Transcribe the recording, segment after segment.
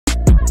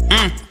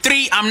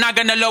3, I'm not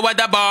gonna lower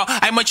the bar.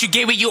 I'm what you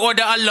gave when you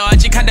order a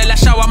large. You kinda la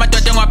shower, my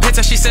daughter want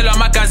pizza, she sell on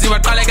my gazi,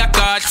 what call I got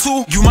God.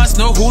 2, you must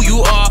know who you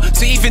are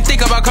to even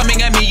think about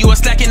coming at me. You are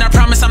slacking, I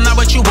promise I'm not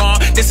what you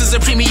want. This is a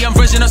premium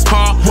version of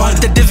Spa.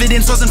 1, the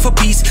dividends wasn't for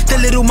peace. The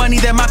little money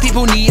that my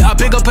people need, a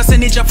bigger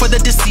percentage up for the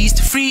deceased.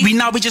 Free,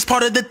 we just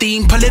part of the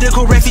theme.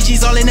 Political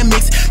refugees all in the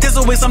mix. There's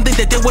always something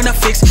that they wanna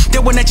fix. They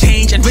wanna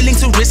change and willing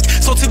to risk.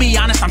 So to be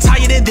honest, I'm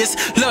tired of this.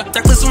 Look,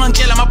 that this one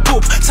jail, I'm a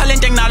poop.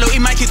 Talent nalo, it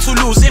might get to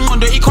lose. In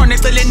Mondo,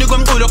 connects the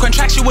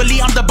contractually,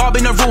 I'm the bob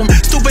in the room.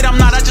 Stupid, I'm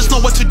not, I just know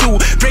what to do.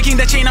 Breaking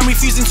the chain, I'm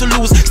refusing to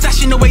lose.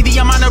 Stashing away the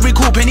amount of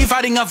recoup. And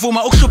inviting a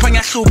vuma, ukshupang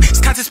ya shloop.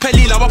 Skatis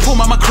pelila,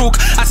 wapuma ma crook.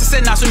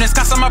 Asisena,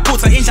 suneskasa ma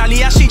puta. Injali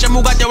ya shija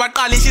muga de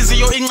wakali.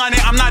 Shiziyo ingane,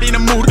 I'm not in the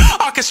mood.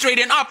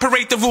 Orchestrate and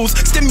operate the rules.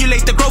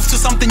 Stimulate the growth to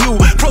something new.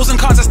 Pros and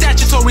cons are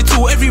statutory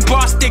too. Every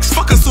bar sticks,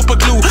 fucking super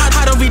glue.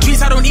 I don't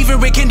retreat, I don't even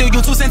rekindle.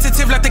 You too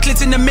sensitive like the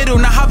clit in the middle.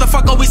 Now how the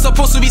fuck are we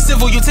supposed to be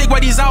civil? You take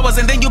what these hours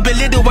and then you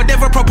belittle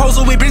whatever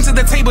proposal we bring to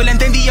the table. And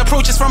then the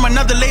approach is from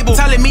another label.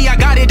 Telling me I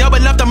got it,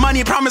 double up the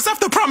money. Promise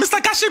after promise,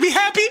 like I should be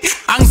happy.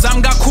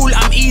 Angzamga cool,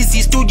 I'm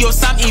easy. Studio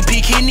Sam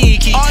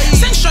Ipikiniki.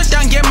 Send shut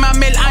down, get my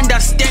mail,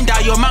 understand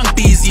that your man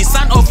busy.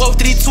 Son of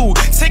 032.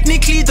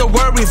 Technically the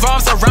world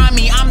revolves around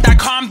me. I'm that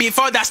calm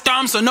before that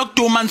storm, so no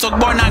do man so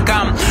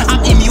bonagam.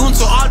 I'm immune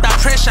to all that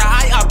pressure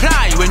I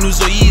apply when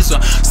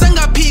uzoyizo.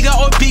 Sanga piga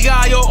or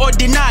piga yo or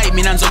deny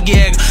me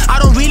nanzogeg. I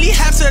don't really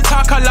have to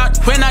talk a lot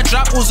when I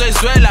drop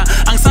uzoizwela.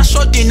 Angsa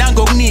shot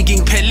dinango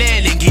niging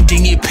pelele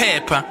ngidingi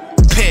pepper.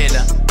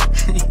 Pela.